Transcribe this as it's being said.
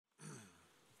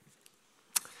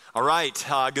All right,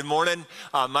 good morning.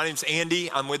 My name's Andy.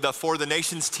 I'm with the For the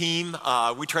Nations team.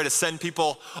 We try to send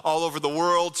people all over the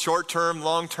world, short-term,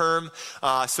 long-term.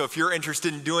 So if you're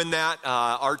interested in doing that,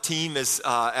 our team is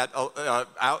out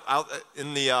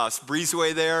in the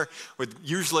breezeway there,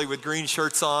 usually with green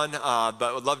shirts on,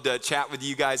 but would love to chat with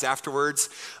you guys afterwards.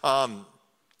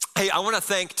 Hey, I want to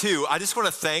thank too. I just want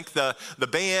to thank the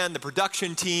band, the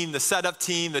production team, the setup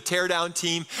team, the teardown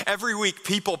team. Every week,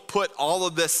 people put all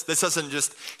of this. This doesn't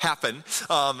just happen.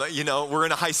 We're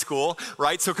in a high school,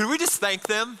 right? So could we just thank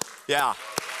them? Yeah.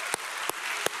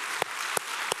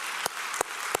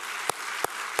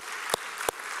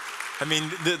 I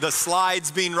mean, the slides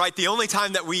being right. The only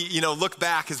time that we, look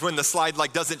back is when the slide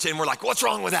doesn't change. And we're like, what's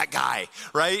wrong with that guy,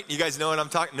 right? You guys know what I'm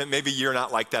talking. Maybe you're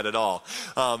not like that at all.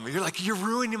 You're like, you're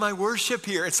ruining my worship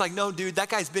here. It's like, no, dude, that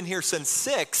guy's been here since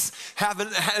 6,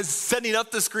 setting up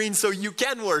the screen so you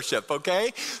can worship,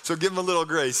 okay? So give him a little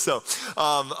grace. So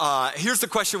here's the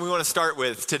question we want to start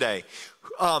with today.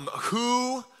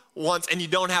 Who wants, and you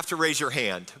don't have to raise your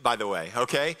hand, by the way,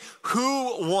 okay?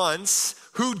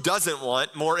 Who doesn't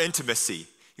want more intimacy?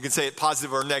 You can say it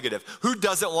positive or negative. Who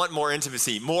doesn't want more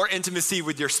intimacy? More intimacy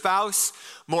with your spouse,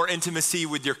 more intimacy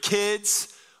with your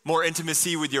kids, more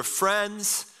intimacy with your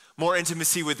friends, more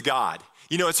intimacy with God.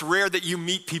 You know, it's rare that you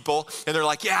meet people and they're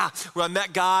like, yeah, well, I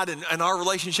met God and our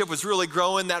relationship was really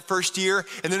growing that first year.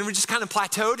 And then we just kind of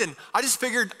plateaued and I just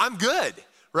figured I'm good,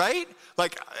 right?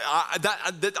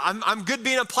 I'm good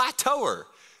being a plateauer.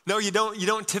 No, you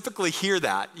don't typically hear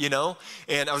that,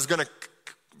 And I was going to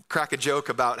crack a joke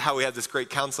about how we have this great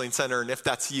counseling center, and if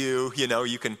that's you,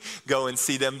 you can go and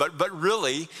see them. But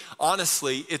really,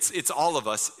 honestly, it's all of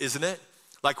us, isn't it?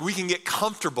 We can get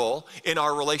comfortable in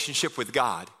our relationship with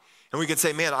God. And we can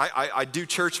say, man, I do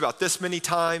church about this many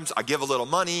times. I give a little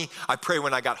money. I pray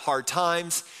when I got hard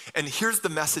times. And here's the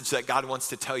message that God wants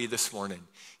to tell you this morning.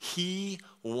 He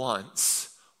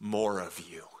wants more of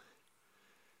you.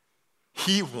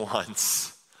 He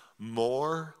wants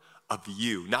more of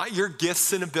you. Not your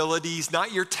gifts and abilities,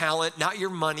 not your talent, not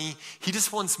your money. He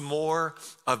just wants more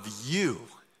of you.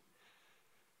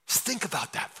 Just think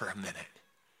about that for a minute.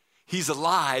 He's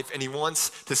alive and he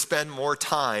wants to spend more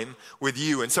time with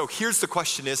you. And so here's the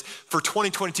question is, for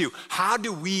 2022, how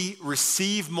do we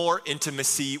receive more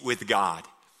intimacy with God?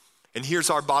 And here's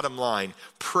our bottom line.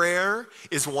 Prayer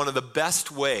is one of the best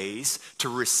ways to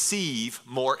receive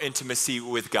more intimacy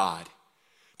with God.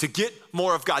 To get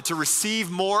more of God, to receive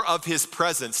more of his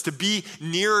presence, to be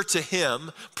nearer to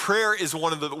him, prayer is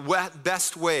one of the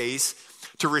best ways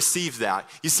to receive that.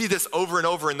 You see this over and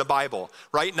over in the Bible,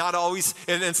 right? Not always,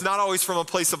 and it's not always from a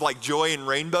place of joy and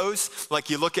rainbows.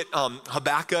 You look at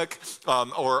Habakkuk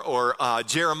or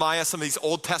Jeremiah, some of these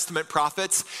Old Testament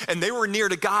prophets, and they were near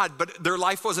to God, but their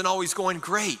life wasn't always going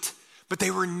great. But they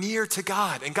were near to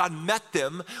God, and God met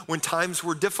them when times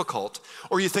were difficult.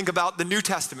 Or you think about the New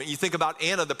Testament. You think about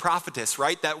Anna, the prophetess,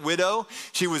 right? That widow.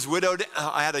 She was widowed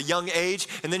at a young age,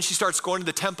 and then she starts going to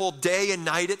the temple day and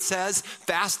night, it says,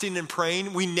 fasting and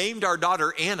praying. We named our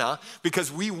daughter Anna because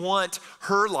we want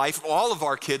her life, all of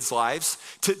our kids' lives,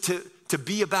 to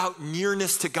be about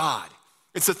nearness to God.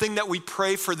 It's the thing that we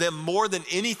pray for them more than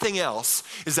anything else,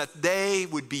 is that they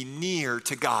would be near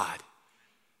to God.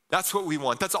 That's what we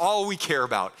want. That's all we care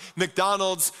about.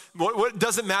 McDonald's, what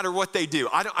doesn't matter what they do.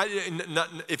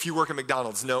 If you work at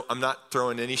McDonald's, no, I'm not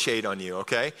throwing any shade on you,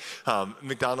 okay?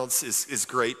 McDonald's is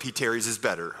great. P. Terry's is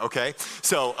better, okay?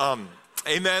 So,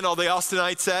 amen, all the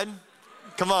Austinites said?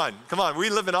 Come on. We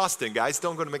live in Austin, guys.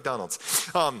 Don't go to McDonald's.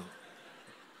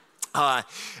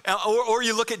 Or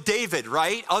you look at David,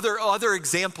 right? Other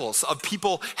examples of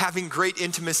people having great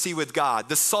intimacy with God.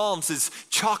 The Psalms is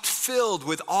chock filled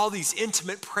with all these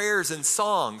intimate prayers and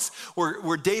songs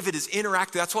where David is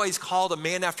interactive. That's why he's called a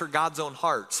man after God's own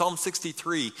heart. Psalm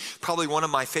 63, probably one of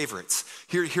my favorites.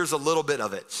 Here's a little bit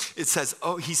of it. He says,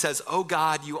 "Oh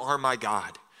God, you are my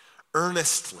God.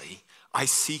 Earnestly I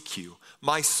seek you.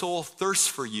 My soul thirsts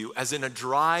for you as in a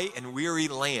dry and weary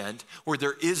land where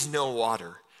there is no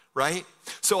water." Right?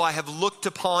 So I have looked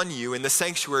upon you in the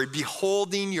sanctuary,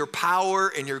 beholding your power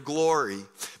and your glory,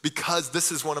 because this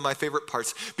is one of my favorite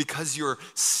parts, because your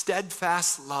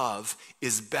steadfast love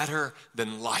is better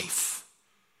than life.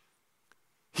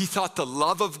 He thought the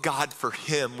love of God for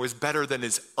him was better than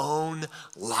his own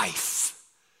life.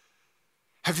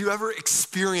 Have you ever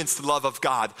experienced the love of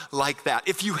God like that?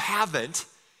 If you haven't,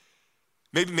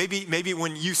 Maybe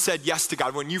when you said yes to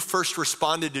God, when you first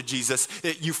responded to Jesus,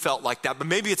 you felt like that. But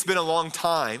maybe it's been a long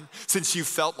time since you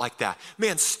felt like that.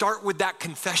 Man, start with that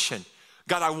confession.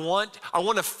 God, I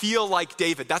want to feel like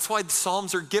David. That's why the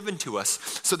Psalms are given to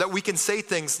us, so that we can say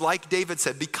things like David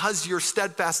said, because your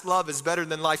steadfast love is better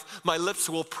than life, my lips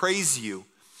will praise you.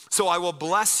 So I will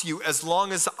bless you as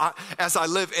long as I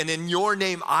live, and in your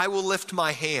name I will lift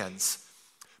my hands.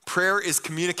 Prayer is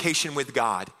communication with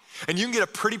God. And you can get a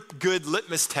pretty good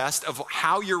litmus test of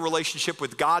how your relationship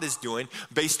with God is doing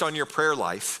based on your prayer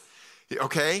life.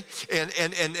 Okay? And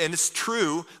it's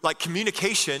true, like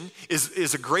communication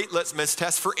is a great litmus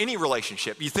test for any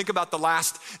relationship. You think about the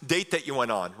last date that you went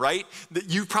on, right? That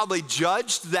you probably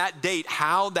judged that date,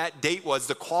 how that date was,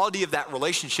 the quality of that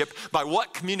relationship by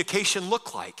what communication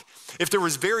looked like. If there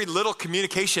was very little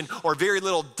communication or very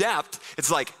little depth,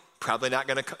 it's like, probably not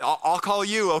gonna, I'll call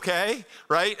you, okay?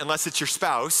 Right? Unless it's your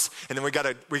spouse. And then we got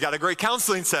a great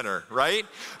counseling center, right?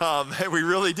 We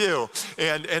really do.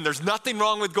 And there's nothing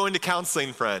wrong with going to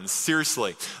counseling, friends.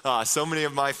 Seriously. So many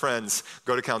of my friends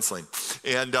go to counseling.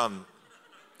 And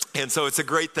so it's a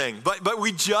great thing. But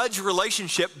we judge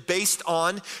relationship based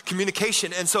on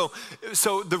communication. And so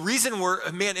the reason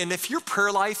and if your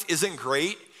prayer life isn't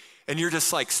great and you're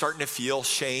just like starting to feel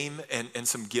shame and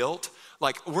some guilt,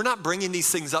 like, we're not bringing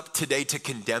these things up today to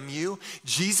condemn you.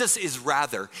 Jesus is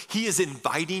he is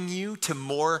inviting you to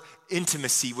more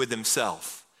intimacy with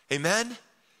himself. Amen?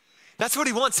 That's what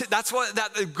he wants.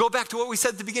 Go back to what we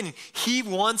said at the beginning. He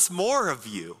wants more of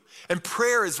you. And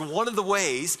prayer is one of the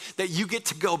ways that you get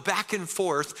to go back and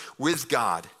forth with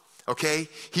God. Okay?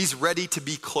 He's ready to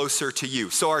be closer to you.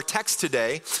 So our text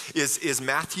today is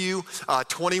Matthew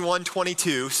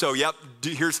 21:22. So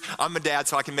I'm a dad,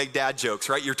 so I can make dad jokes,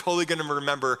 right? You're totally gonna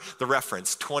remember the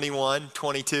reference,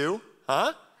 21:22,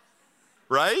 huh?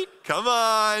 Right? Come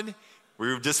on.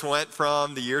 We just went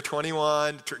from the year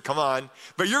 21, come on.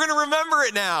 But you're gonna remember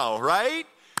it now, right?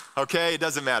 Okay, it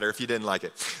doesn't matter if you didn't like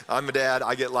it. I'm a dad,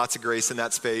 I get lots of grace in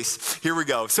that space. Here we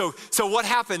go. So what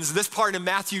happens, this part in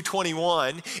Matthew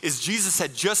 21 is Jesus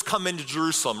had just come into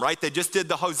Jerusalem, right? They just did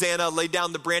the Hosanna, laid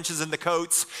down the branches and the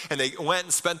coats, and they went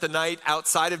and spent the night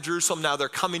outside of Jerusalem. Now they're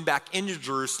coming back into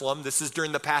Jerusalem. This is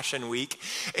during the Passion Week.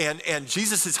 And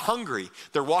Jesus is hungry.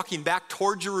 They're walking back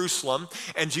toward Jerusalem,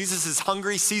 and Jesus is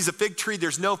hungry, sees a fig tree,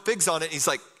 there's no figs on it, and he's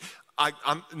like,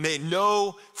 may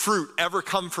no fruit ever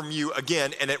come from you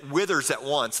again, and it withers at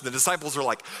once. And the disciples are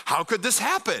like, how could this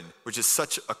happen? Which is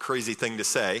such a crazy thing to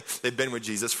say. They've been with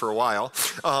Jesus for a while.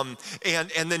 And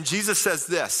then Jesus says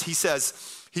this. He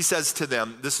says to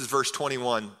them, this is verse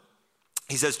 21.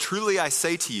 He says, truly I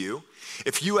say to you,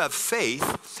 if you have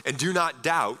faith and do not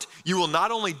doubt, you will not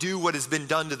only do what has been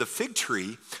done to the fig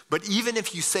tree, but even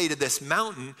if you say to this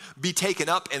mountain, be taken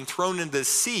up and thrown into the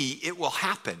sea, it will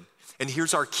happen. And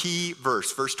here's our key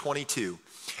verse, verse 22.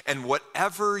 And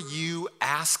whatever you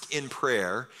ask in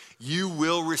prayer, you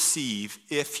will receive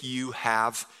if you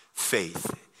have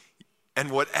faith.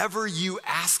 And whatever you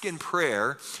ask in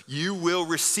prayer, you will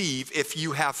receive if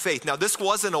you have faith. Now, this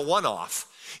wasn't a one-off.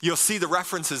 You'll see the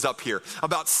references up here.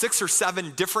 About 6 or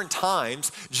 7 different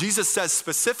times, Jesus says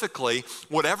specifically,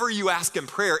 whatever you ask in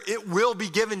prayer, it will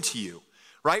be given to you.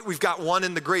 Right? We've got one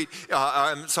in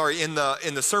the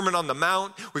in the Sermon on the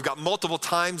Mount. We've got multiple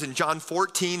times in John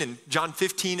 14 and John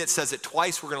 15. It says it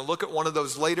twice. We're going to look at one of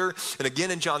those later. And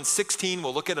again in John 16,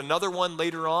 we'll look at another one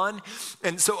later on.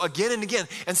 And so again and again.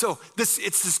 And so it's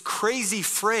this crazy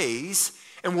phrase,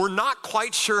 and we're not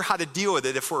quite sure how to deal with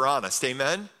it if we're honest.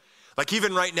 Amen? Like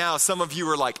even right now, some of you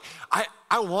are like,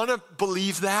 I want to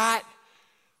believe that,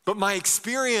 but my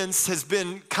experience has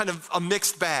been kind of a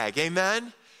mixed bag.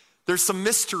 Amen? There's some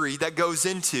mystery that goes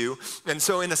into, and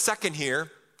so in a second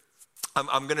here,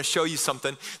 I'm going to show you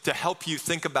something to help you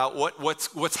think about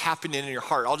what's happening in your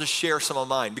heart. I'll just share some of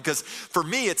mine, because for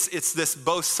me it's this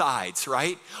both sides,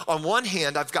 right? On one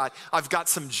hand, I've got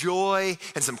some joy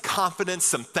and some confidence,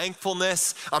 some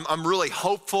thankfulness. I'm really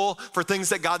hopeful for things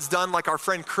that God's done, like our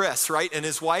friend Chris, right? And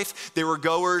his wife, they were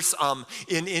goers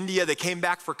in India. They came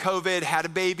back for COVID, had a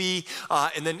baby,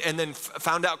 and then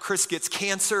found out Chris gets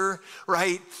cancer,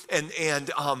 right? And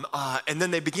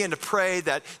then they began to pray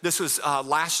that this was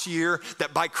last year,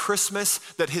 that by Christmas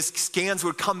that his scans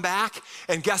would come back.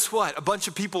 And guess what? A bunch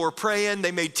of people were praying.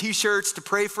 They made t-shirts to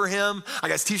pray for him. I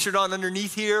got his t-shirt on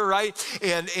underneath here, right?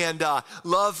 And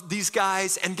love these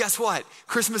guys. And guess what?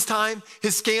 Christmas time,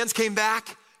 his scans came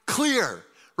back clear,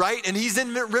 right? And he's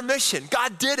in remission.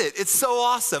 God did it. It's so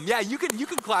awesome. Yeah, you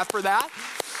can clap for that.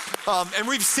 And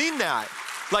we've seen that.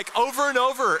 like over and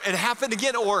over, and happened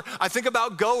again. Or I think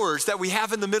about goers that we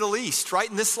have in the Middle East, right?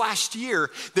 In this last year,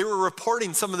 they were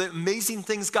reporting some of the amazing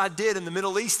things God did in the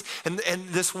Middle East. And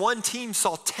this one team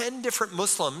saw 10 different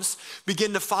Muslims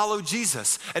begin to follow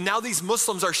Jesus. And now these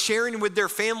Muslims are sharing with their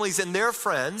families and their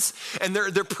friends, and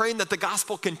they're praying that the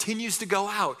gospel continues to go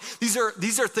out. These are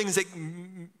things that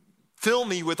fill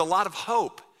me with a lot of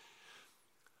hope.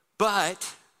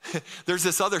 But there's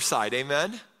this other side,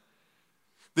 amen?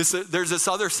 There's this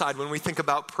other side when we think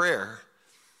about prayer,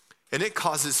 and it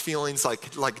causes feelings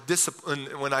like discipline.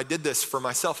 When I did this for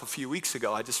myself a few weeks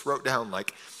ago, I just wrote down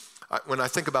when I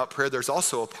think about prayer, there's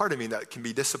also a part of me that can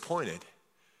be disappointed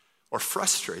or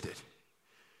frustrated.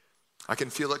 I can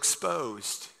feel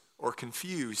exposed or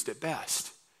confused at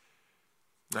best.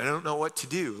 I don't know what to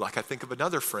do. Like I think of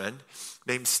another friend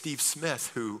named Steve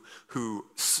Smith who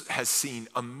has seen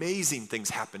amazing things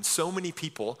happen. So many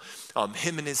people,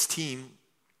 him and his team,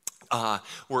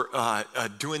 were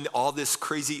doing all this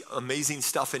crazy, amazing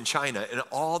stuff in China. And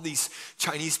all these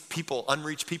Chinese people,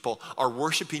 unreached people, are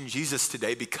worshiping Jesus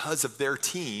today because of their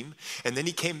team. And then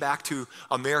he came back to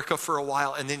America for a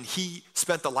while. And then he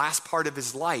spent the last part of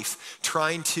his life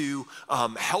trying to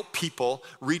help people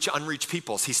reach unreached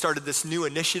peoples. He started this new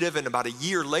initiative. And about a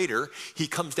year later, he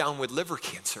comes down with liver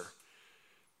cancer.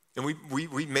 And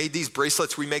we made these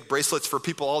bracelets. We make bracelets for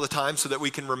people all the time so that we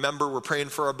can remember. We're praying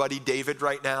for our buddy David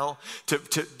right now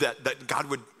that God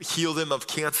would heal them of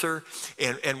cancer.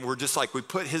 And we're just like, we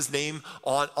put his name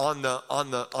on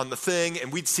the thing.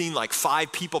 And we'd seen like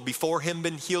 5 people before him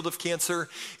been healed of cancer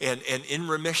and in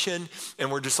remission. And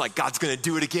we're just like, God's going to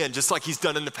do it again, just like he's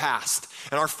done in the past.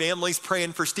 And our family's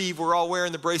praying for Steve. We're all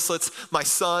wearing the bracelets. My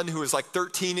son, who was like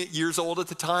 13 years old at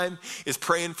the time, is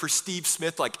praying for Steve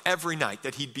Smith like every night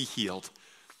that he'd be healed.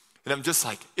 And I'm just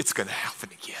like, it's going to happen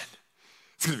again.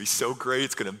 It's going to be so great.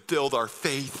 It's going to build our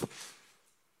faith.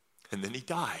 And then he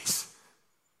dies.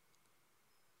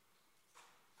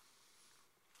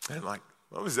 And I'm like,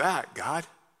 what was that, God?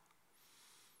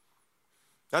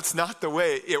 That's not the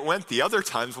way it went the other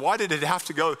times. Why did it have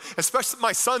to go? Especially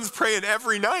my son's praying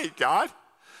every night, God.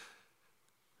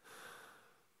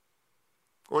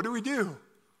 What do we do?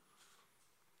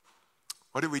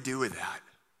 What do we do with that?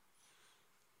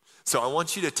 So I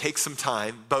want you to take some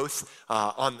time, both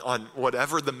on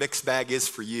whatever the mixed bag is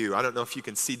for you. I don't know if you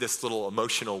can see this little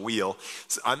emotional wheel.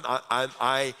 So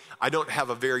I don't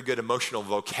have a very good emotional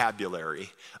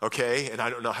vocabulary, okay? And I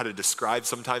don't know how to describe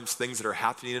sometimes things that are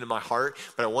happening in my heart.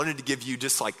 But I wanted to give you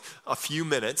just like a few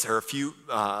minutes or a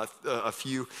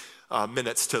few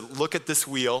minutes to look at this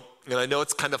wheel. And I know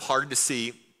it's kind of hard to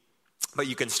see, but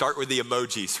you can start with the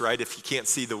emojis, right? If you can't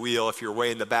see the wheel, if you're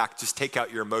way in the back, just take out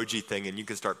your emoji thing and you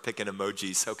can start picking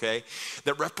emojis, okay?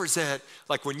 That represent,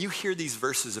 like when you hear these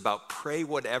verses about pray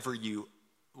whatever you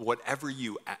want,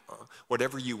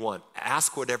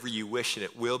 ask whatever you wish and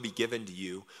it will be given to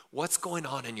you, what's going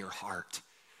on in your heart?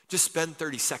 Just spend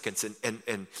 30 seconds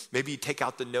and maybe you take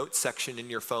out the notes section in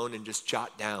your phone and just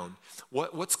jot down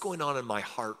what's going on in my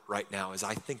heart right now as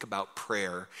I think about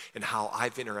prayer and how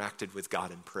I've interacted with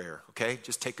God in prayer, okay?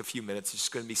 Just take a few minutes. It's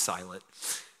just going to be silent.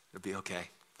 It'll be okay.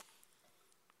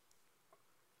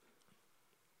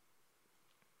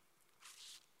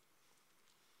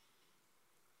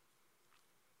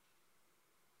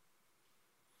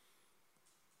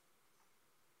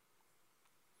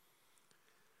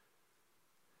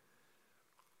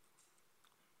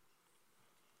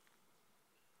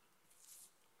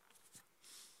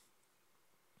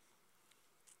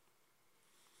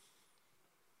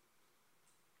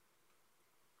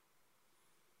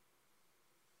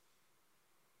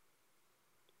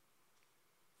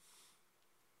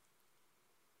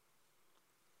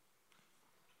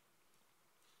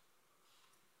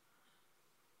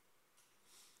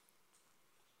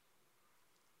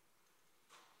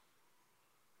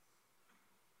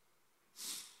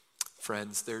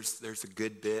 Friends, there's a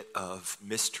good bit of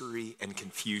mystery and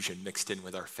confusion mixed in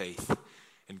with our faith,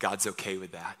 and God's okay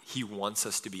with that. He wants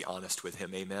us to be honest with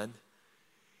him, amen?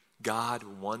 God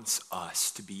wants us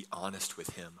to be honest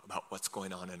with him about what's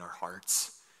going on in our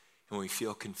hearts. And when we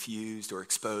feel confused or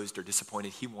exposed or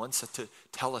disappointed, he wants us to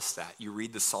tell us that. You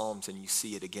read the Psalms and you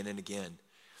see it again and again.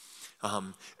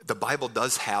 The Bible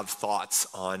does have thoughts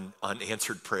on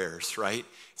unanswered prayers, right?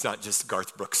 It's not just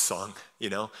Garth Brooks' song,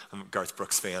 you know? I'm a Garth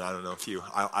Brooks fan. I don't know if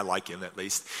I like him at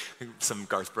least. Some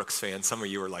Garth Brooks fans, some of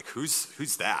you are like, who's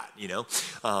that, you know?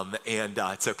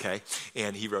 It's okay.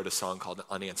 And he wrote a song called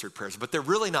Unanswered Prayers. But they're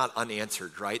really not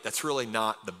unanswered, right? That's really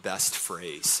not the best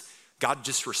phrase. God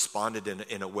just responded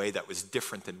in a way that was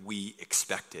different than we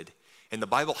expected. And the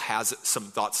Bible has some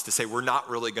thoughts to say we're not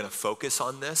really going to focus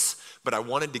on this, but I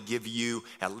wanted to give you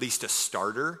at least a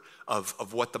starter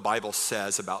of what the Bible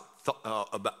says about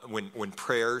when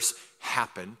prayers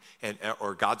happen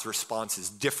or God's response is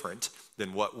different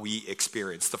than what we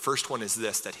experience. The first one is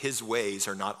this, that his ways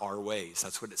are not our ways.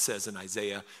 That's what it says in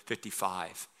Isaiah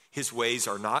 55. His ways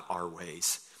are not our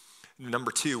ways.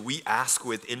 Number two, we ask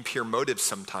with impure motives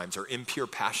sometimes, or impure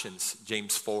passions,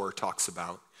 James 4 talks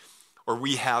about. Or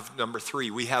we have, number three,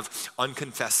 we have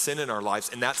unconfessed sin in our lives,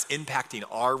 and that's impacting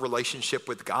our relationship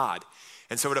with God.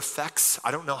 And so it affects, I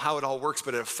don't know how it all works,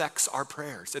 but it affects our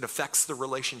prayers. It affects the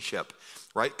relationship,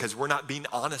 right? Because we're not being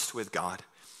honest with God.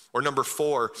 Or number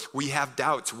four, we have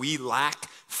doubts. We lack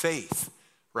faith,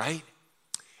 right?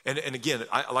 And again,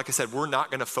 like I said, we're not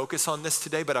going to focus on this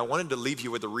today, but I wanted to leave you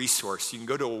with a resource. You can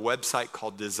go to a website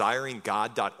called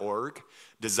desiringgod.org,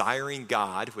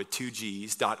 desiringgod with 2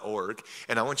 G's.org.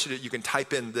 And I want you can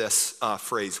type in this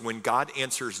phrase, when God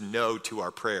answers no to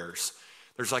our prayers.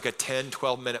 There's like a 10,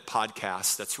 12-minute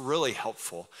podcast that's really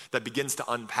helpful that begins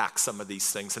to unpack some of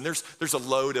these things. And there's a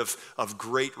load of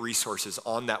great resources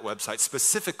on that website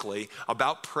specifically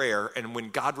about prayer and when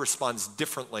God responds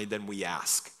differently than we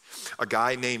ask. A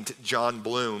guy named John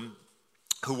Bloom,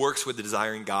 who works with the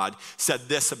Desiring God, said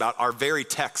this about our very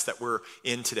text that we're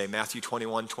in today, Matthew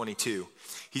 21:22.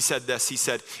 He said this, he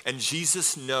said, and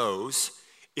Jesus knows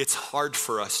it's hard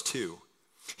for us too.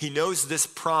 He knows this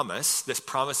promise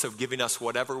of giving us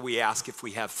whatever we ask if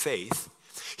we have faith.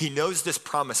 He knows this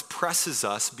promise presses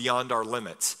us beyond our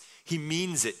limits. He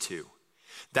means it to.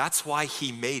 That's why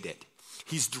he made it.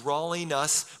 He's drawing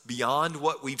us beyond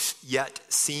what we've yet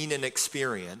seen and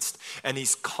experienced, and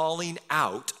he's calling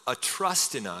out a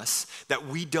trust in us that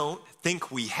we don't think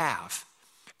we have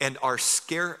and are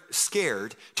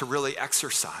scared to really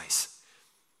exercise.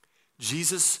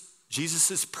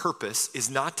 Jesus' purpose is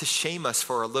not to shame us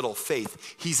for a little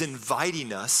faith. He's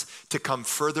inviting us to come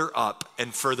further up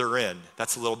and further in.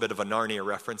 That's a little bit of a Narnia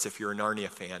reference if you're a Narnia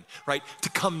fan, right? To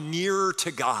come nearer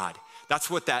to God. That's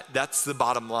the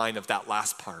bottom line of that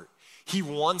last part.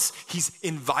 He's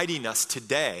inviting us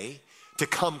today to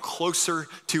come closer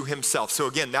to himself. So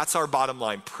again, that's our bottom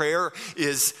line. Prayer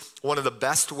is one of the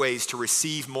best ways to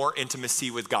receive more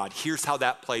intimacy with God. Here's how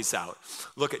that plays out.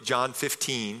 Look at John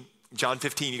 15. John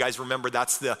 15, you guys remember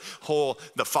that's the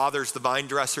Father's the vine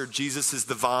dresser, Jesus is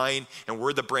the vine, and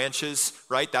we're the branches,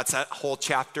 right? That's that whole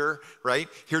chapter, right?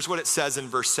 Here's what it says in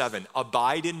verse 7.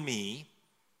 Abide in me,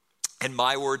 and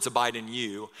my words abide in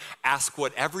you. Ask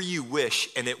whatever you wish,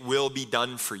 and it will be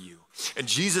done for you. And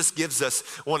Jesus gives us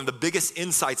one of the biggest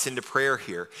insights into prayer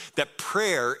here, that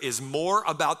prayer is more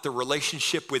about the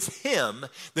relationship with him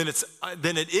than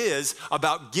it is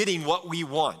about getting what we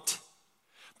want.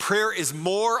 Prayer is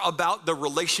more about the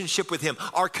relationship with him,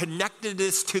 our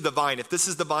connectedness to the vine. If this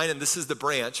is the vine and this is the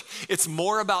branch, it's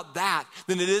more about that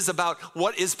than it is about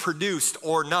what is produced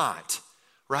or not,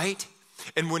 right?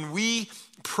 And when we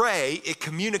pray, it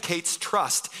communicates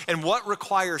trust. And what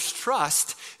requires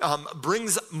trust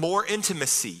brings more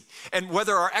intimacy. And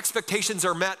whether our expectations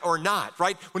are met or not,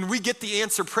 right? When we get the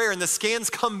answer prayer and the scans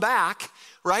come back,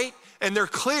 right? And they're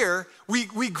clear,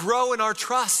 we grow in our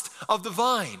trust of the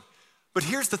vine. But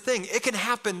here's the thing, it can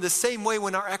happen the same way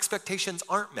when our expectations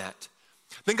aren't met.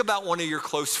 Think about one of your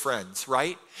close friends,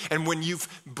 right? And when you've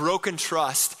broken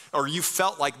trust or you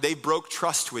felt like they broke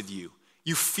trust with you,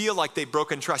 you feel like they've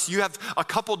broken trust, you have a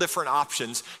couple different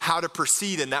options how to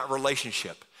proceed in that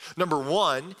relationship. Number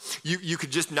one, you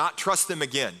could just not trust them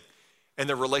again, and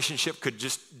the relationship could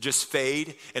just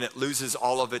fade and it loses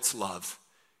all of its love.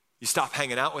 You stop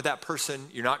hanging out with that person.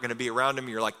 You're not going to be around them.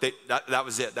 You're like, that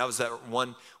was it. That was that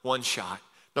one shot.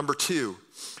 Number two,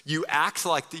 you act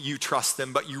like that you trust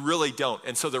them, but you really don't.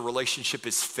 And so the relationship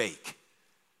is fake.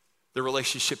 The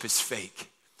relationship is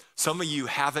fake. Some of you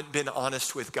haven't been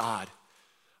honest with God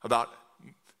about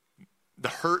the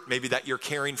hurt maybe that you're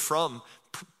carrying from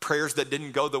prayers that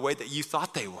didn't go the way that you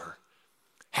thought they were.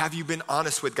 Have you been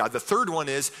honest with God? The third one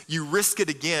is you risk it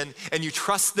again and you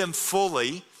trust them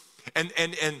fully. And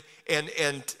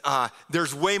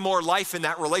there's way more life in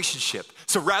that relationship.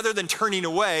 So rather than turning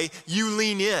away, you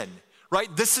lean in,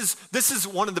 right? This is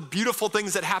one of the beautiful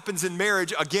things that happens in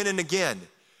marriage again and again.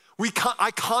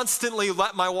 I constantly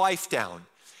let my wife down,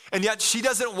 and yet she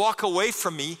doesn't walk away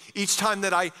from me each time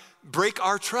that I break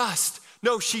our trust.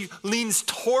 No, she leans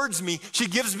towards me. She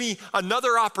gives me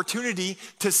another opportunity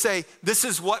to say, this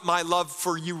is what my love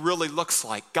for you really looks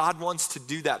like. God wants to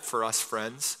do that for us,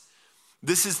 friends.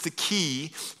 This is the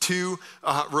key to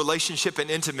relationship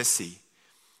and intimacy.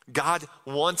 God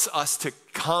wants us to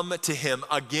come to him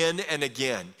again and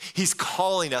again. He's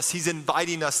calling us. He's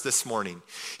inviting us this morning.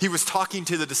 He was talking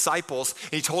to the disciples,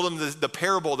 and he told them the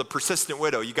parable of the persistent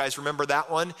widow. You guys remember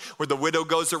that one? Where the widow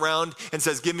goes around and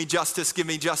says, give me justice, give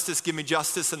me justice, give me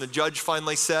justice. And the judge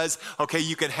finally says, okay,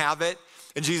 you can have it.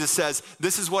 And Jesus says,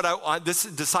 this is what I want,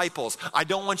 disciples, I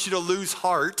don't want you to lose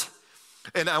heart,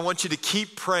 and I want you to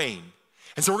keep praying.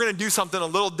 And so we're going to do something a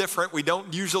little different. We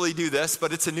don't usually do this,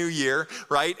 but it's a new year,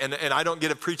 right? And I don't get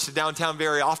to preach to downtown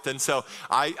very often, so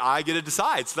I get to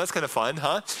decide. So that's kind of fun,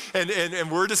 huh?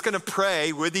 And we're just going to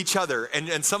pray with each other.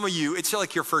 And some of you, it's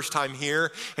like your first time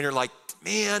here, and you're like,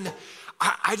 man,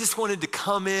 I just wanted to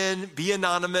come in, be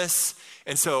anonymous.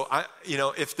 And so,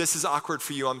 if this is awkward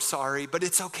for you, I'm sorry, but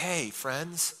it's okay,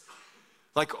 friends.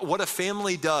 Like what a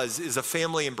family does is a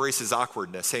family embraces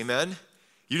awkwardness, amen?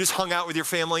 You just hung out with your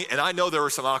family, and I know there were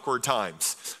some awkward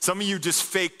times. Some of you just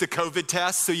faked the COVID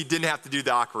test so you didn't have to do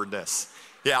the awkwardness.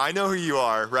 Yeah, I know who you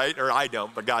are, right? Or I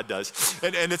don't, but God does.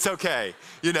 And it's okay,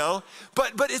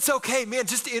 But it's okay, man,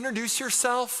 just introduce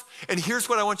yourself. And here's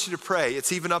what I want you to pray.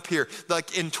 It's even up here.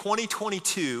 Like in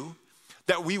 2022,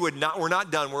 that we're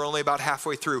not done, we're only about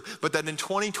halfway through, but that in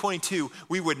 2022,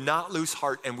 we would not lose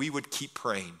heart and we would keep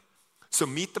praying. So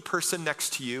meet the person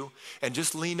next to you and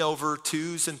just lean over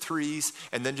 2s and 3s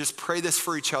and then just pray this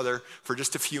for each other for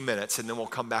just a few minutes, and then we'll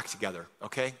come back together,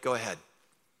 okay? Go ahead.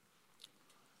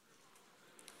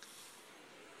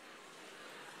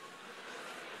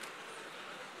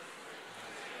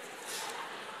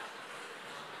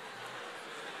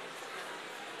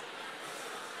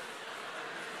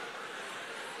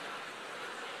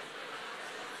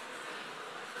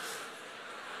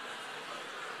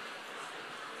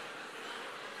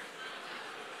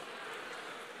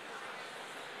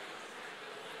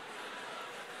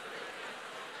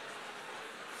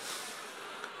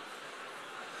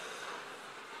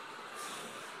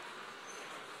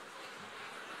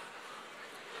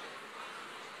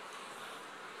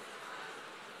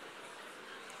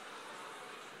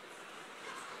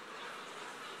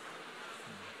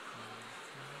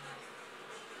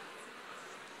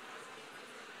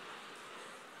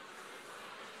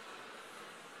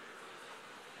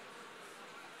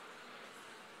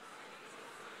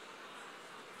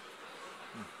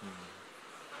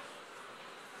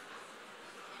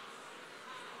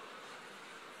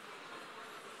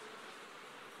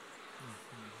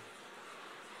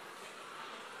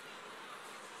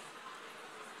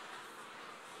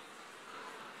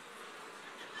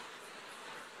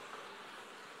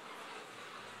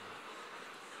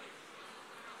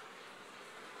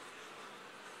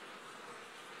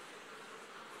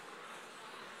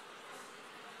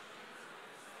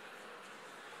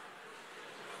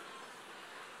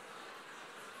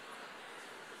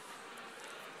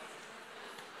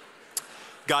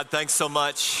 God, thanks so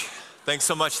much. Thanks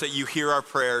so much that you hear our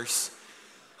prayers.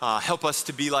 Help us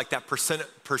to be like that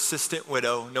persistent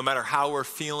widow. No matter how we're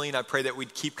feeling, I pray that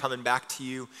we'd keep coming back to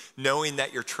you, knowing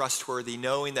that you're trustworthy,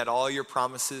 knowing that all your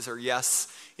promises are yes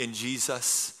in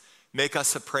Jesus. Make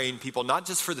us a praying people, not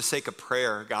just for the sake of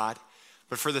prayer, God,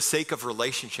 but for the sake of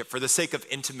relationship, for the sake of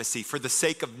intimacy, for the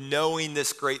sake of knowing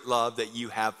this great love that you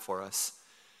have for us.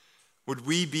 Would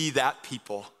we be that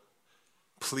people?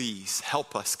 Please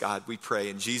help us, God, we pray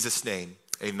in Jesus' name,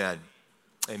 amen.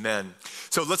 Amen.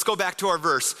 So let's go back to our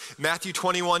verse, Matthew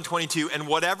 21:22. And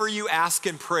whatever you ask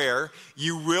in prayer,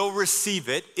 you will receive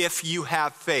it if you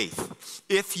have faith.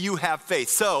 If you have faith.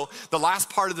 So the last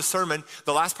part of the sermon,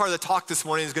 the last part of the talk this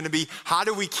morning is going to be, how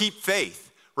do we keep faith?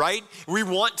 Right? We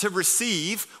want to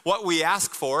receive what we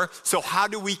ask for. So how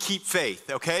do we keep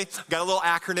faith? Okay? Got a little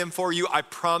acronym for you. I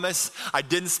promise I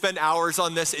didn't spend hours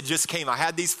on this. It just came. I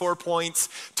had these 4 points.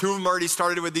 2 of them already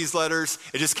started with these letters.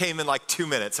 It just came in like 2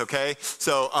 minutes. Okay?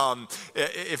 So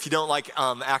if you don't like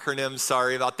acronyms,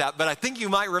 sorry about that. But I think you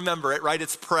might remember it, right?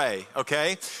 It's pray.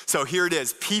 Okay? So here it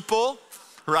is. People.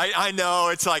 Right? I know,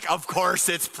 it's like, of course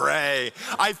it's pray.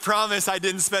 I promise I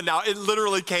didn't spend out. It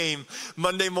literally came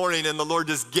Monday morning and the Lord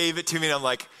just gave it to me and I'm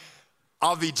like,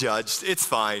 I'll be judged. It's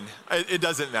fine. It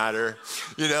doesn't matter.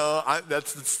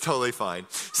 That's totally fine.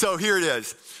 So here it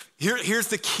is. Here's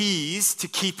the keys to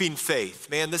keeping faith.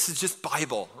 Man, this is just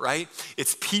Bible, right?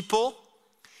 It's people,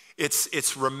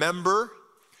 it's remember,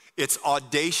 it's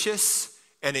audacious,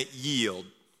 and it yield.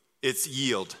 It's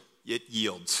yield. It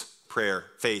yields. Prayer,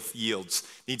 faith, yields,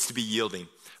 needs to be yielding,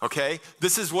 okay?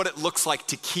 This is what it looks like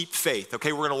to keep faith,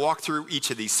 okay? We're gonna walk through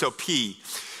each of these. So P,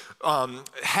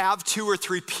 have 2 or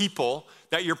 3 people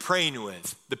that you're praying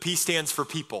with. The P stands for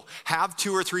people. Have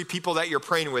 2 or 3 people that you're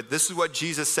praying with. This is what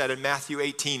Jesus said in Matthew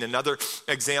 18, another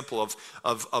example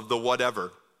of the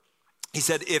whatever. He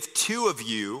said, if two of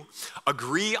you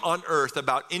agree on earth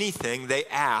about anything they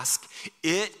ask,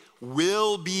 it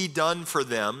will be done for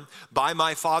them by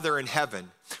my Father in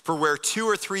heaven. For where two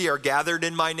or three are gathered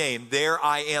in my name, there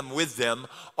I am with them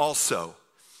also,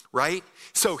 right?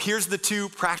 So here's the two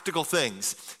practical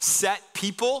things. Set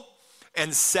people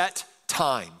and set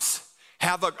times.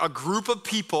 Have a group of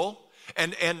people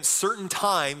and certain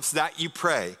times that you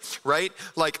pray, right?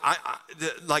 Like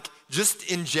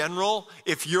just in general,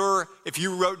 if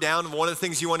you wrote down one of the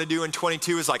things you want to do in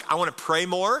 22 is like, I want to pray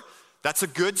more, that's a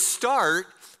good start,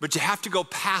 but you have to go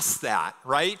past that,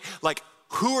 right? Like,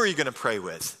 who are you going to pray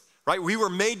with, right? We were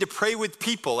made to pray with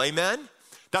people, amen?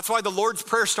 That's why the Lord's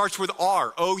Prayer starts with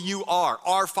R, O-U-R,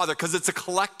 our Father, because it's a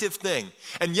collective thing.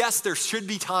 And yes, there should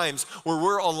be times where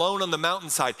we're alone on the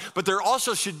mountainside, but there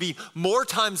also should be more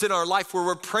times in our life where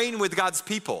we're praying with God's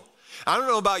people. I don't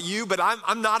know about you, but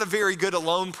I'm not a very good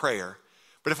alone prayer.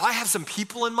 But if I have some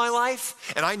people in my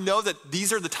life and I know that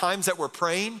these are the times that we're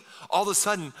praying, all of a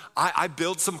sudden I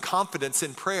build some confidence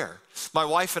in prayer. My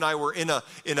wife and I were in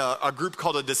a group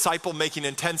called a Disciple Making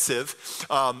Intensive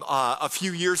a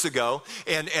few years ago,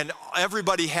 and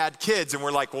everybody had kids, and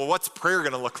we're like, well, what's prayer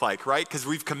going to look like, right? Because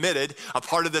we've committed. A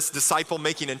part of this Disciple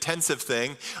Making Intensive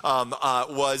thing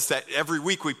was that every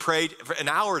week we prayed for an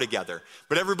hour together.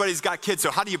 But everybody's got kids,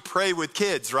 so how do you pray with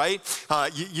kids, right?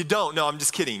 You don't. No, I'm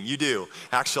just kidding. You do,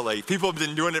 actually. People have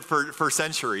been doing it for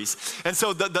centuries. And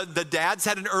so the dads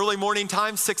had an early morning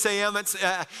time, 6 a.m. at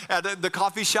the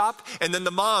coffee shop. And then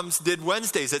the moms did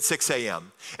Wednesdays at 6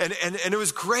 a.m. And it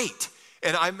was great.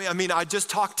 And I just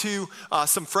talked to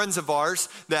some friends of ours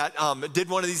that did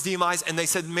one of these DMIs, and they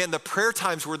said, man, the prayer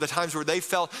times were the times where they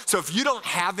felt. So if you don't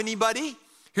have anybody,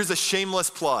 here's a shameless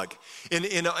plug.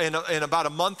 In about a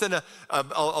month and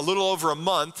a little over a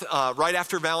month, right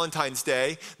after Valentine's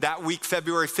Day, that week,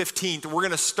 February 15th, we're going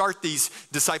to start these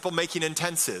disciple making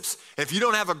intensives. And if you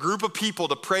don't have a group of people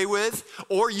to pray with,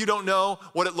 or you don't know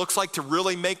what it looks like to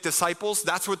really make disciples,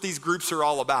 that's what these groups are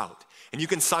all about. And you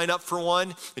can sign up for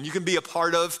one, and you can be a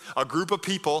part of a group of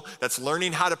people that's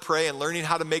learning how to pray and learning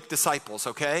how to make disciples,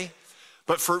 okay?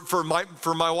 But for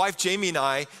my wife, Jamie, and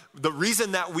I, the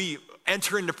reason that we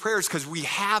enter into prayer is because we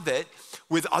have it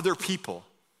with other people.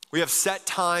 We have set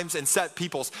times and set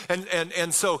peoples.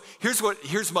 And so here's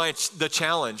the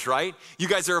challenge, right? You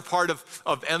guys are a part of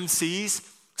MCs.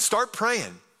 Start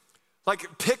praying.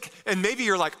 Like pick, and maybe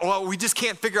you're like, oh, we just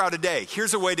can't figure out a day.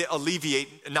 Here's a way to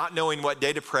alleviate not knowing what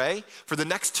day to pray. For the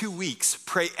next 2 weeks,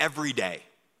 pray every day.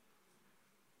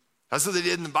 That's what they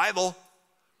did in the Bible,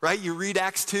 right? You read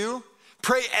Acts 2.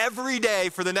 Pray every day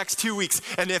for the next 2 weeks.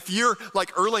 And if you're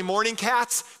like early morning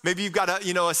cats, maybe you've got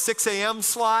a 6 a.m.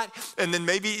 slot, and then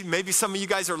maybe some of you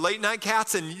guys are late night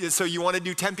cats, and so you want to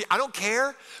do 10 p.m. I don't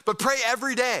care, but pray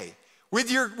every day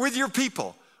with your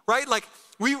people, right? Like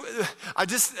we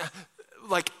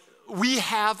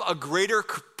have a greater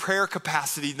prayer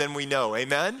capacity than we know,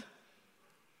 amen?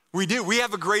 We do. We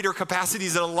have a greater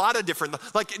capacities in a lot of different,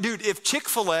 like, dude, if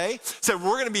Chick-fil-A said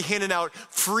we're going to be handing out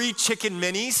free chicken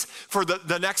minis for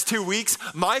the next 2 weeks,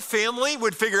 my family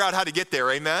would figure out how to get there,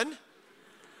 amen?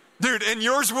 Dude, and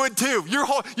yours would too.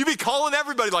 You'd be calling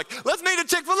everybody like, let's meet at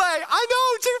Chick-fil-A. I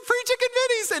know, free chicken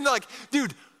minis. And like,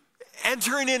 dude,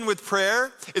 entering in with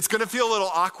prayer, it's going to feel a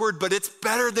little awkward, but it's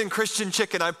better than Christian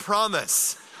chicken, I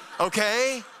promise,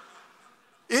 okay?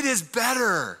 It is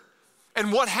better.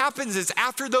 And what happens is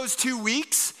after those 2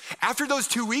 weeks, you're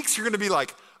going to be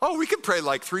like, oh, we could pray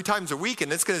like 3 times a week,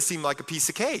 and it's going to seem like a piece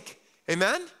of cake.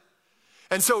 Amen?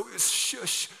 And so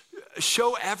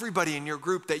show everybody in your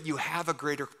group that you have a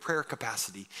greater prayer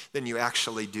capacity than you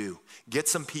actually do. Get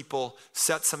some people,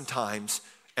 set some times,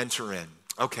 enter in.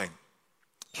 Okay,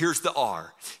 here's the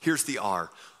R.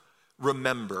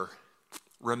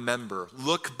 Remember,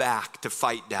 look back to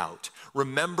fight doubt.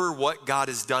 Remember what God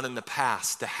has done in the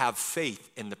past to have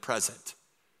faith in the present.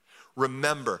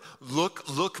 Remember, look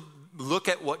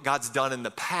at what God's done in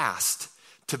the past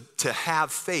to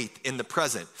have faith in the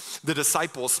present. The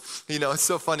disciples, it's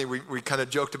so funny, we kind of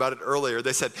joked about it earlier.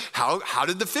 They said, how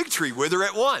did the fig tree wither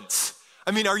at once?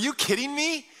 I mean, are you kidding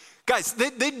me? Guys,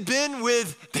 they'd been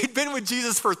with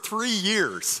Jesus for 3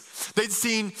 years. They'd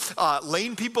seen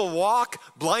lame people walk,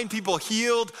 blind people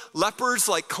healed, lepers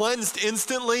like cleansed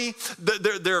instantly.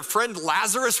 Their friend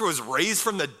Lazarus was raised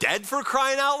from the dead, for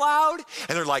crying out loud.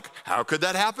 And they're like, how could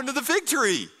that happen to the fig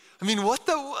tree? I mean, what?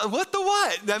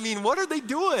 I mean, what are they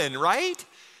doing, right?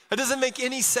 It doesn't make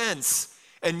any sense.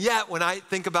 And yet, when I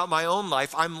think about my own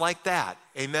life, I'm like that.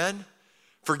 Amen?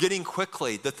 forgetting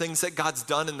quickly the things that God's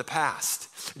done in the past.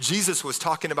 Jesus was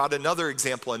talking about another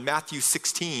example in Matthew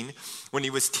 16 when he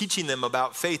was teaching them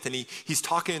about faith, and he's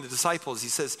talking to the disciples. He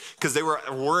says, because they were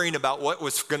worrying about what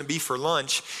was going to be for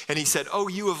lunch, and he said, "Oh,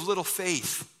 you of little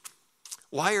faith,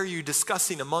 why are you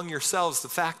discussing among yourselves the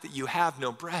fact that you have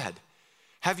no bread?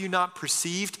 Have you not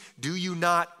perceived? Do you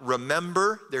not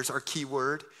remember?" There's our key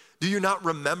word. "Do you not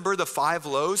remember the 5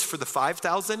 loaves for the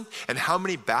 5,000 and how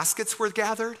many baskets were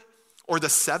gathered? Or the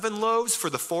 7 loaves for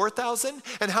the 4,000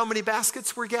 and how many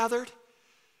baskets were gathered?"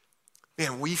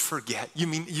 Man, we forget.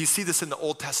 You see this in the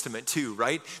Old Testament too,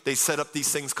 right? They set up these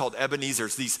things called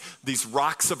Ebenezer's, these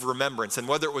rocks of remembrance. And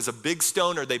whether it was a big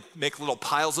stone or they make little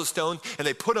piles of stone, and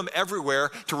they put them everywhere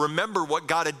to remember what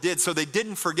God had did, so they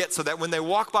didn't forget, so that when they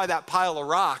walk by that pile of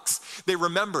rocks, they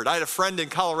remembered. I had a friend in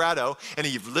Colorado, and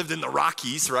he lived in the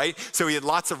Rockies, right? So he had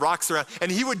lots of rocks around.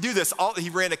 And he would do this. He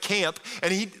ran a camp,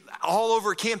 and all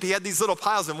over camp, he had these little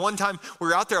piles. And one time we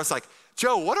were out there, I was like,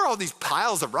 "Joe, what are all these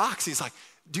piles of rocks?" He's like,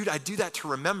 "Dude, I do that to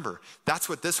remember. That's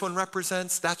what this one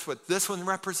represents. That's what this one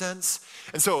represents."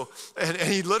 And so, and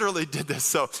he literally did this.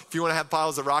 So if you want to have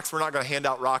piles of rocks, we're not going to hand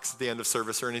out rocks at the end of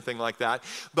service or anything like that.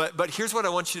 But here's what I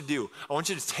want you to do. I want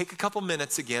you to take a couple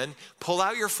minutes again, pull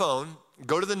out your phone,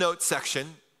 go to the notes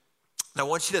section, and I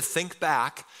want you to think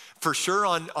back for sure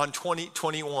on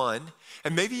 2021.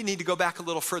 And maybe you need to go back a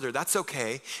little further. That's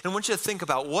okay. And I want you to think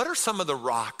about, what are some of the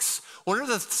rocks? What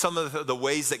are some of the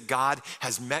ways that God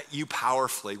has met you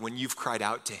powerfully when you've cried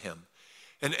out to him?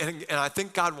 And I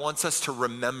think God wants us to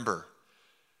remember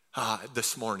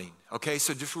this morning. Okay,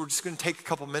 so we're just going to take a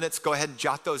couple minutes. Go ahead and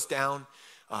jot those down,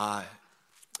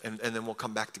 and then we'll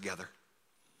come back together.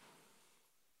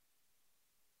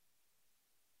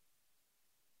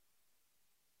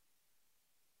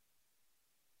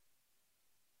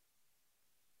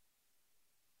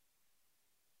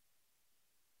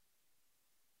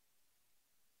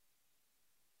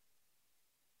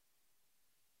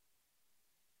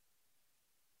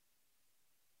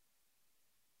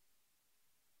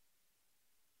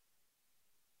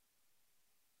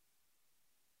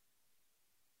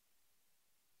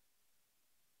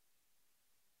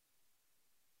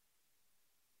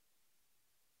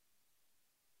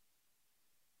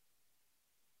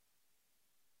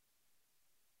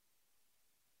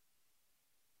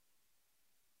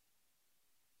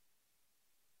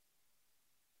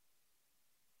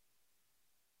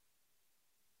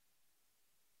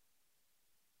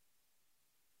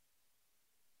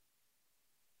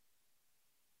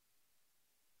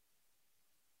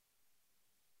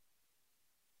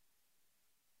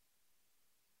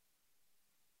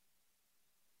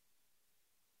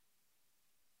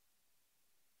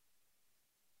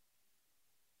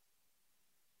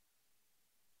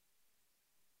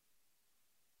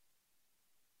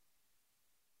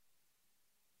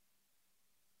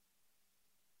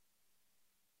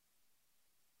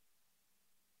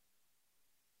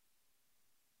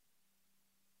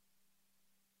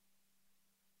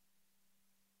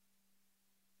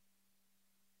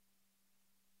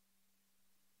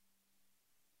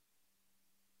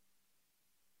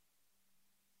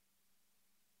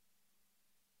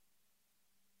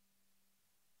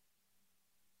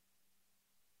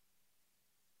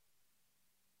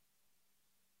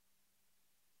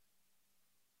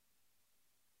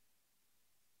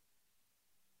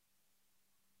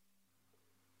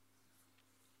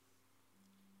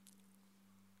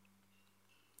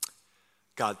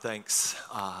 God, thanks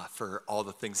for all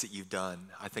the things that you've done.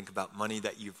 I think about money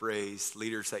that you've raised,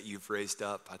 leaders that you've raised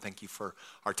up. I thank you for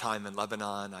our time in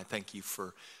Lebanon. I thank you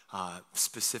for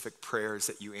specific prayers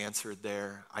that you answered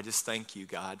there. I just thank you,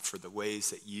 God, for the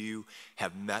ways that you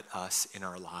have met us in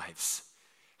our lives.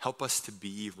 Help us to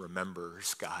be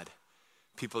rememberers, God.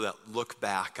 People that look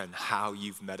back on how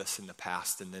you've met us in the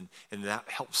past, and that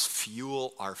helps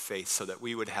fuel our faith so that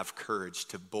we would have courage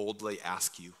to boldly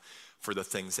ask you for the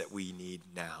things that we need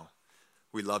now.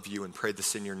 We love you and pray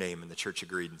this in your name. And the church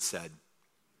agreed and said,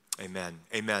 amen.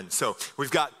 Amen. So we've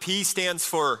got P stands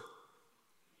for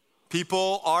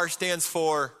people, R stands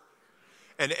for,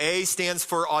 and A stands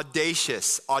for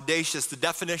audacious. Audacious, the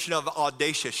definition of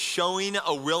audacious, showing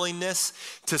a willingness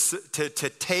to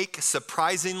take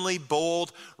surprisingly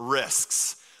bold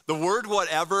risks. The word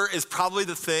whatever is probably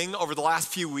the thing over the last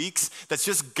few weeks that's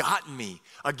just gotten me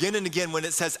again and again when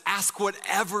it says, ask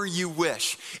whatever you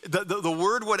wish. The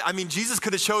word, Jesus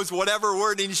could have chose whatever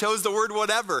word, and he chose the word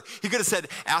whatever. He could have said,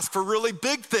 ask for really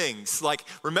big things. Like,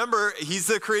 remember, he's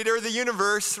the creator of the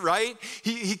universe, right?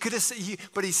 He could have said,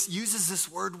 but he uses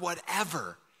this word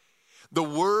whatever. The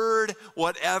word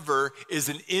whatever is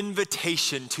an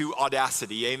invitation to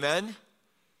audacity, amen?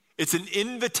 It's an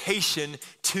invitation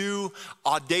to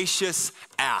audacious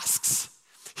asks.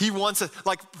 He wants us,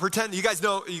 like pretend, you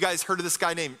guys heard of this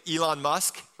guy named Elon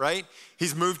Musk, right?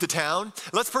 He's moved to town.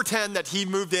 Let's pretend that he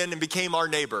moved in and became our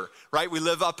neighbor, right? We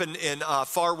live up in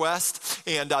far west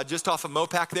and just off of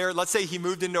Mopac there. Let's say he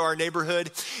moved into our neighborhood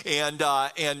and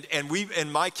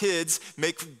my kids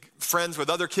make friends with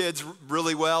other kids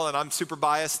really well, and I'm super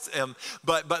biased.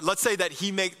 But let's say that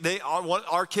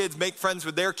our kids make friends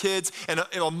with their kids, and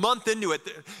a month into it,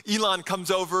 Elon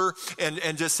comes over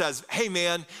and just says, "Hey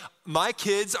man, my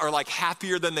kids are like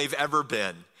happier than they've ever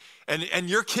been. And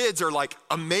your kids are like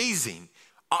amazing.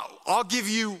 I'll give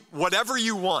you whatever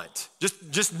you want.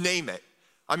 Just name it.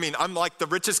 I mean, I'm like the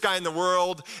richest guy in the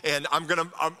world, and I'm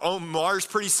own Mars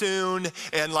pretty soon.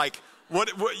 And like, what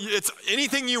it's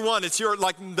anything you want. It's your,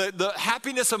 like the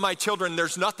happiness of my children.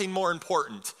 There's nothing more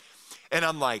important." And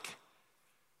I'm like,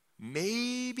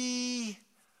 maybe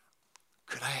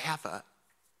could I have a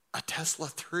Tesla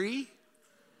 3?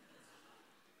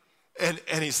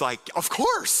 And he's like, of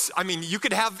course. I mean, you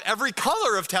could have every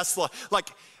color of Tesla. Like,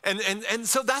 and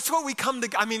so that's what we come to,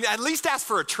 I mean, at least ask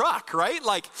for a truck, right?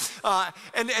 Like,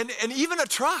 and even a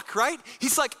truck, right?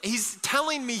 He's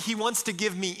telling me he wants to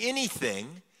give me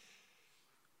anything,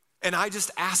 and I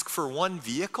just ask for one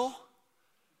vehicle?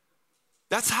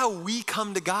 That's how we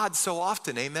come to God so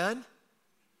often, amen?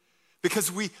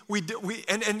 Because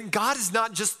and God is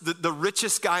not just the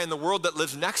richest guy in the world that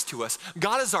lives next to us.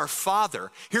 God is our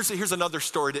Father. Here's another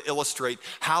story to illustrate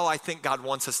how I think God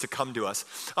wants us to come to us.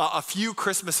 A few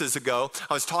Christmases ago,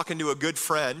 I was talking to a good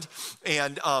friend,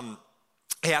 and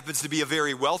he happens to be a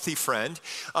very wealthy friend,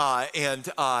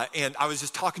 and I was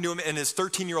just talking to him, and his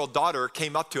 13-year-old daughter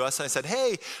came up to us, and I said,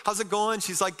 "Hey, how's it going?"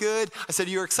 She's like, "Good." I said,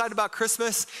 "You're excited about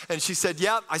Christmas?" And she said,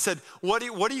 "Yep." I said, what are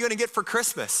you going to get for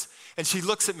Christmas?" And she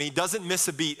looks at me, doesn't miss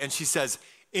a beat, and she says,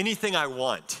 "Anything I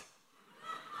want."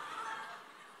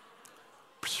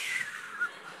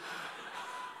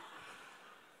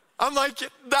 I'm like,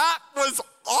 that was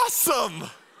awesome.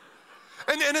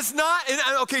 And it's not,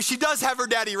 okay, she does have her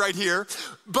daddy right here,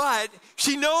 but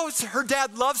she knows her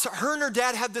dad loves her. Her and her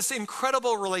dad have this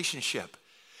incredible relationship.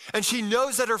 And she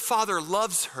knows that her father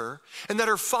loves her, and that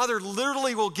her father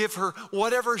literally will give her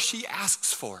whatever she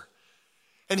asks for.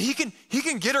 And he can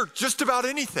get her just about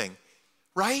anything,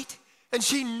 right? And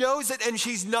she knows it, and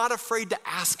she's not afraid to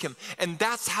ask him. And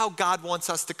that's how God wants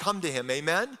us to come to him,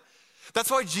 amen? That's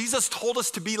why Jesus told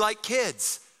us to be like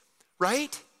kids,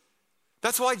 right?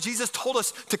 That's why Jesus told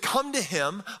us to come to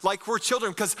him like we're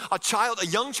children, because a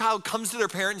young child comes to their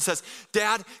parent and says,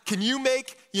 "Dad, can you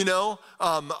make,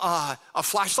 a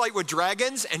flashlight with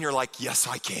dragons?" And you're like, "Yes,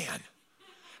 I can."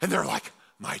 And they're like,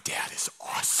 "My dad is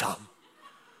awesome."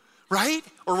 Right?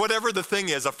 Or whatever the thing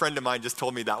is. A friend of mine just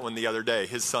told me that one the other day.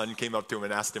 His son came up to him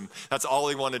and asked him, that's all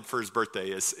he wanted for his birthday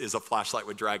is a flashlight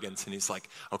with dragons. And he's like,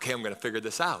 "Okay, I'm gonna figure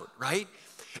this out," right?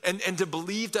 And to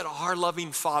believe that our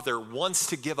loving Father wants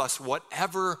to give us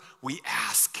whatever we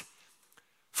ask.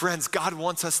 Friends, God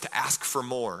wants us to ask for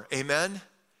more, amen?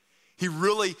 He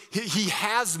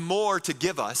has more to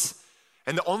give us.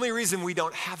 And the only reason we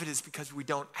don't have it is because we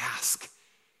don't ask.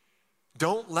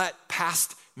 Don't let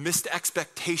past missed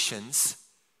expectations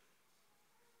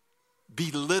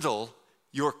belittle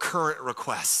your current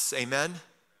requests, amen?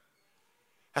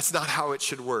 That's not how it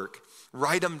should work.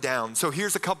 Write them down. So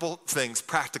here's a couple things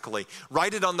practically.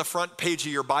 Write it on the front page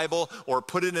of your Bible, or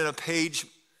put it in a page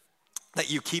that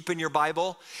you keep in your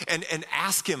Bible, and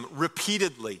ask him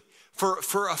repeatedly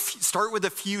start with a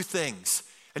few things.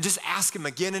 And just ask him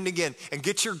again and again, and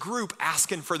get your group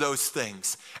asking for those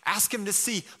things. Ask him to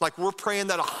see, like we're praying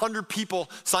that 100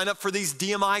 people sign up for these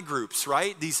DMI groups,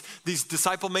 right? These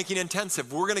disciple making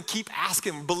intensive. We're gonna keep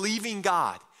asking, believing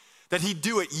God that he'd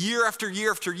do it year after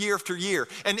year after year after year.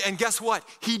 And guess what?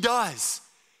 He does.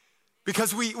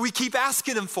 Because we keep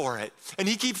asking him for it, and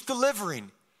he keeps delivering,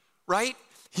 right?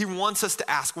 He wants us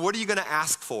to ask. What are you gonna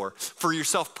ask for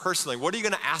yourself personally? What are you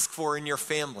gonna ask for in your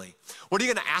family? What are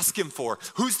you gonna ask him for?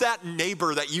 Who's that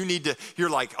neighbor that you're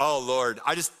like, "Oh Lord,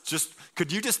 I just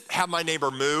could you just have my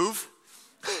neighbor move?"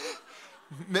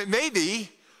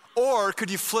 Maybe. Or could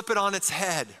you flip it on its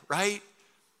head, right?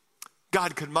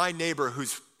 God, could my neighbor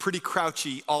who's pretty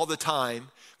crouchy all the time,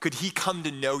 could he come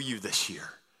to know you this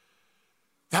year?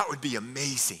 That would be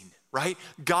amazing. Right?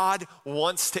 God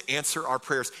wants to answer our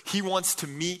prayers. He wants to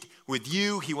meet with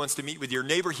you. He wants to meet with your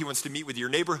neighbor. He wants to meet with your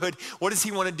neighborhood. What does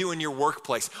he want to do in your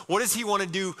workplace? What does he want to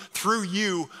do through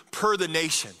you per the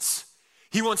nations?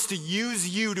 He wants to use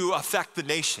you to affect the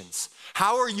nations.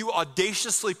 How are you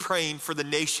audaciously praying for the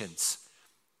nations?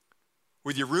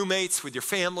 With your roommates, with your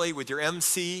family, with your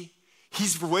MC?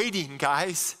 He's waiting,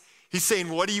 guys. He's saying,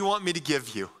 what do you want me to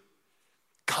give you?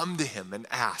 Come to him and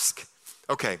ask.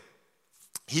 Okay,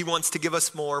 he wants to give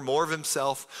us more of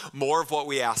himself, more of what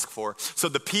we ask for. So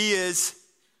the P is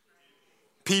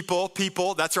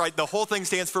people, that's right. The whole thing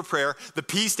stands for prayer. The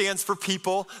P stands for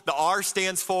people. The R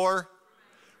stands for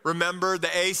remember. The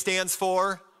A stands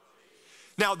for.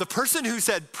 Now, the person who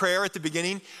said prayer at the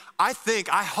beginning, I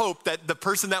hope that the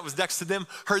person that was next to them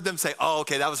heard them say, oh,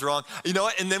 okay, that was wrong. You know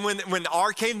what? And then when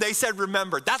R came, they said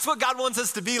remember. That's what God wants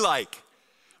us to be like.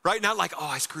 Right? Not like, oh,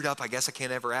 I screwed up. I guess I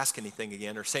can't ever ask anything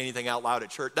again or say anything out loud at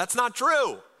church. That's not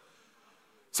true.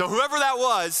 So whoever that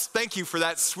was, thank you for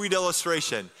that sweet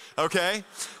illustration, okay?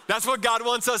 That's what God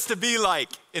wants us to be like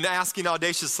in asking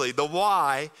audaciously. The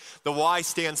Y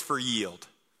stands for yield.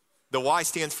 The Y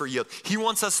stands for yield. He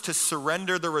wants us to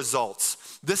surrender the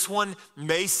results. This one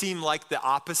may seem like the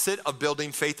opposite of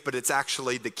building faith, but it's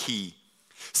actually the key.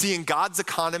 See, in God's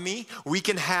economy, we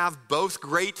can have both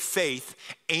great faith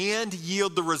and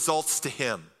yield the results to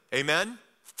him. Amen?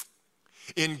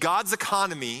 In God's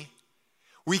economy,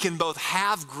 we can both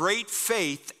have great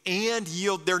faith and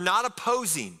yield. They're not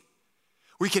opposing.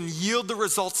 We can yield the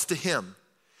results to him.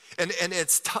 And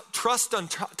it's trust on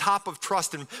top of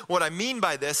trust. And what I mean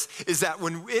by this is that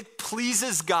when it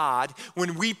pleases God,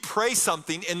 when we pray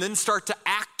something and then start to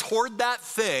act toward that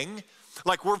thing,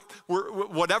 like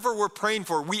whatever we're praying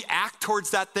for, we act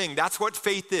towards that thing. That's what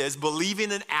faith is,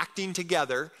 believing and acting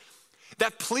together.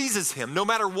 That pleases him, no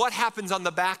matter what happens on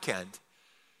the back end.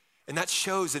 And that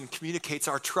shows and communicates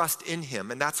our trust in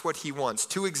him, and that's what he wants.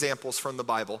 2 examples from the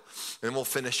Bible, and we'll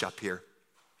finish up here.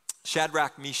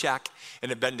 Shadrach, Meshach,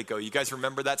 and Abednego. You guys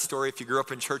remember that story if you grew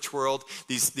up in church world?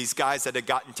 These guys that had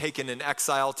gotten taken in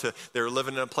exile they were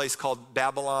living in a place called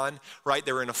Babylon, right?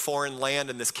 They were in a foreign land,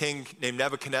 and this king named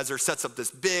Nebuchadnezzar sets up this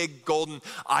big golden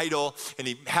idol, and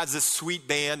he has this sweet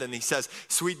band, and he says,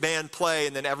 sweet band, play,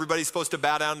 and then everybody's supposed to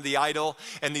bow down to the idol,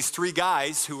 and these 3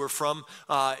 guys who were from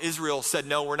Israel said,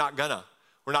 no, we're not gonna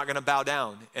bow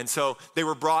down. And so they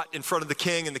were brought in front of the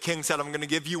king, and the king said, I'm going to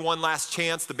give you one last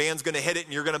chance. The band's going to hit it,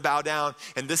 and you're going to bow down.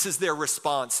 And this is their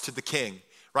response to the king,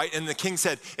 right? And the king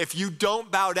said, if you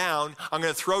don't bow down, I'm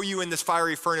going to throw you in this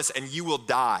fiery furnace, and you will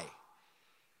die.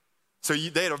 So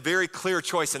they had a very clear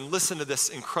choice, and listen to this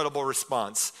incredible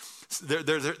response.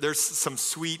 There's some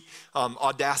sweet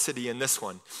audacity in this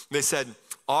one. They said,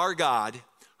 our God,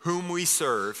 whom we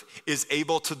serve, is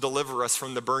able to deliver us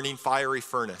from the burning fiery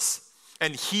furnace.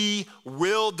 And he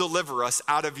will deliver us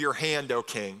out of your hand, O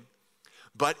king.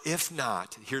 But if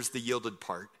not, here's the yielded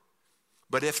part.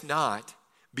 But if not,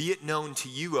 be it known to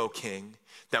you, O king,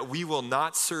 that we will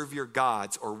not serve your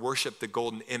gods or worship the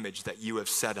golden image that you have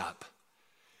set up.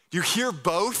 Do you hear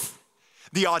both?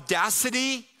 The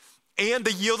audacity and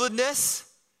the yieldedness?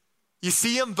 You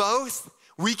see them both?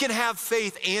 We can have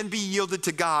faith and be yielded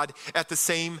to God at the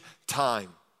same time.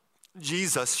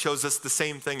 Jesus shows us the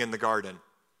same thing in the garden.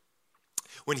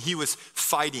 When he was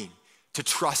fighting to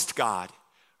trust God,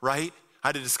 right? I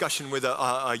had a discussion with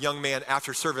a young man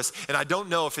after service, and I don't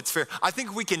know if it's fair. I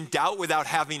think we can doubt without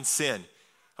having sin,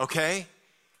 okay?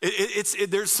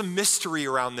 There's some mystery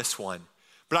around this one,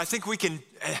 but I think we can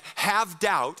have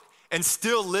doubt and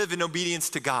still live in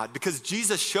obedience to God, because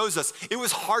Jesus shows us it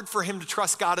was hard for him to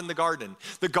trust God in the garden.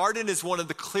 The garden is one of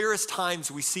the clearest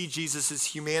times we see Jesus'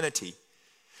 humanity.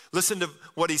 Listen to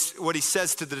what he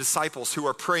says to the disciples who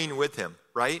are praying with him,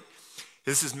 right?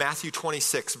 This is Matthew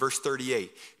 26, verse 38.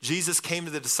 Jesus came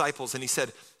to the disciples and he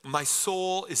said, my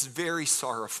soul is very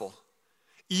sorrowful,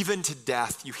 even to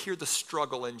death. You hear the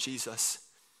struggle in Jesus.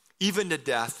 Even to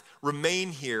death,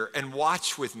 remain here and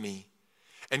watch with me.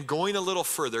 And going a little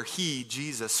further, he,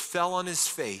 Jesus, fell on his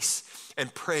face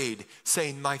and prayed,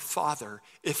 saying, my Father,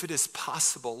 if it is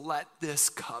possible, let this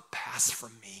cup pass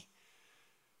from me.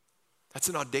 That's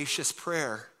an audacious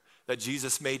prayer that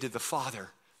Jesus made to the Father,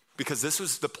 because this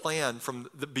was the plan from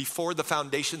before the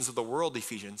foundations of the world,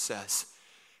 Ephesians says.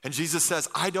 And Jesus says,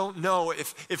 I don't know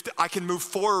if I can move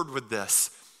forward with this.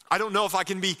 I don't know if I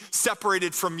can be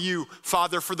separated from you,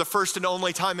 Father, for the first and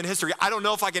only time in history. I don't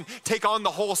know if I can take on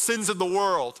the whole sins of the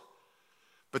world.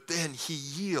 But then he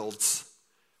yields,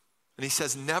 and he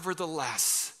says,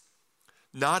 nevertheless,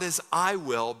 not as I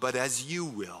will, but as you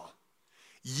will.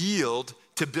 Yield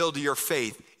to build your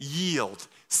faith. Yield.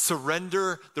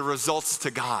 Surrender the results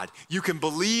to God. You can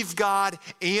believe God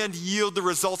and yield the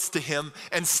results to him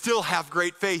and still have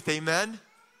great faith. Amen?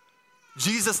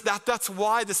 Jesus, that's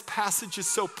why this passage is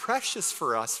so precious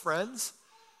for us, friends.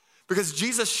 Because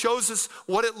Jesus shows us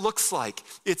what it looks like.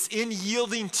 It's in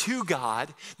yielding to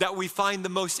God that we find the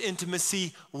most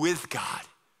intimacy with God.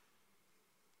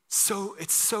 So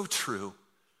it's so true.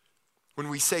 When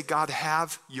we say, God,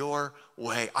 have your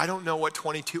way. I don't know what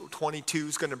 2022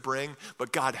 is going to bring,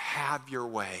 but God, have your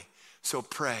way. So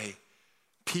pray.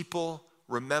 People,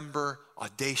 remember,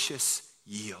 audacious,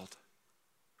 yield.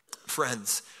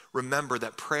 Friends, remember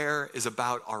that prayer is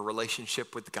about our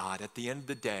relationship with God. At the end of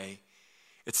the day,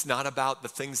 it's not about the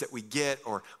things that we get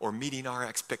or meeting our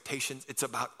expectations. It's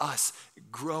about us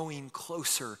growing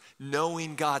closer,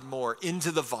 knowing God more,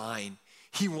 into the vine.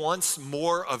 He wants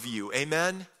more of you.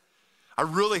 Amen? I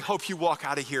really hope you walk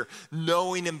out of here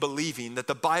knowing and believing that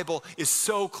the Bible is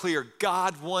so clear.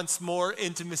 God wants more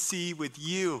intimacy with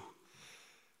you.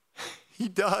 He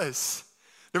does.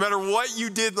 No matter what you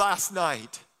did last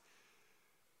night,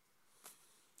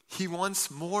 he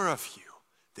wants more of you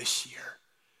this year.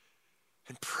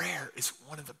 And prayer is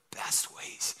one of the best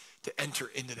ways to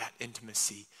enter into that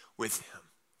intimacy with him.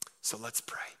 So let's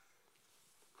pray.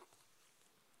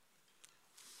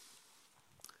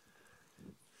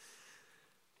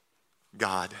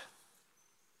 God,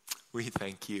 we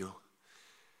thank you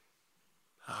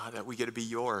that we get to be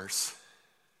yours.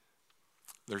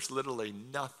 There's literally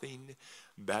nothing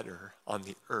better on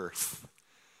the earth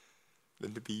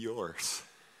than to be yours.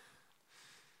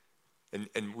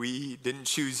 And we didn't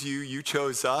choose you, you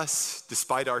chose us,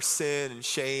 despite our sin and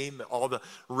shame, all the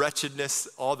wretchedness,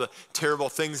 all the terrible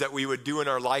things that we would do in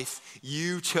our life.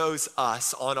 You chose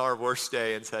us on our worst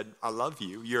day and said, I love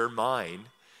you, you're mine.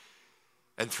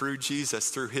 And through Jesus,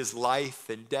 through his life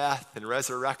and death and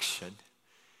resurrection,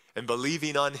 and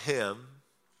believing on him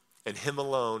and him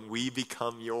alone, we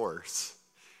become yours.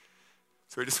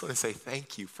 So I just want to say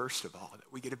thank you, first of all,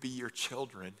 that we get to be your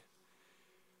children.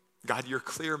 God, your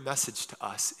clear message to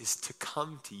us is to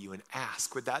come to you and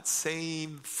ask with that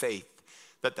same faith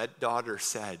that daughter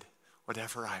said,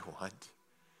 whatever I want.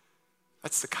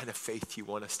 That's the kind of faith you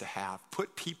want us to have.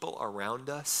 Put people around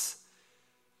us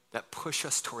that push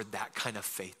us toward that kind of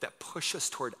faith, that push us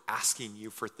toward asking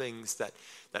you for things that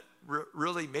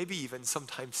really maybe even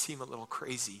sometimes seem a little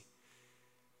crazy.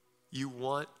 You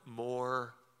want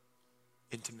more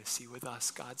intimacy with us,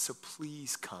 God, so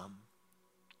please come.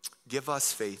 Give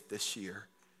us faith this year.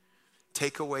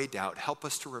 Take away doubt. Help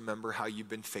us to remember how you've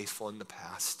been faithful in the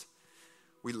past.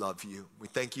 We love you. We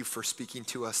thank you for speaking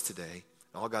to us today.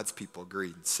 All God's people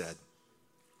agreed and said,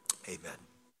 amen.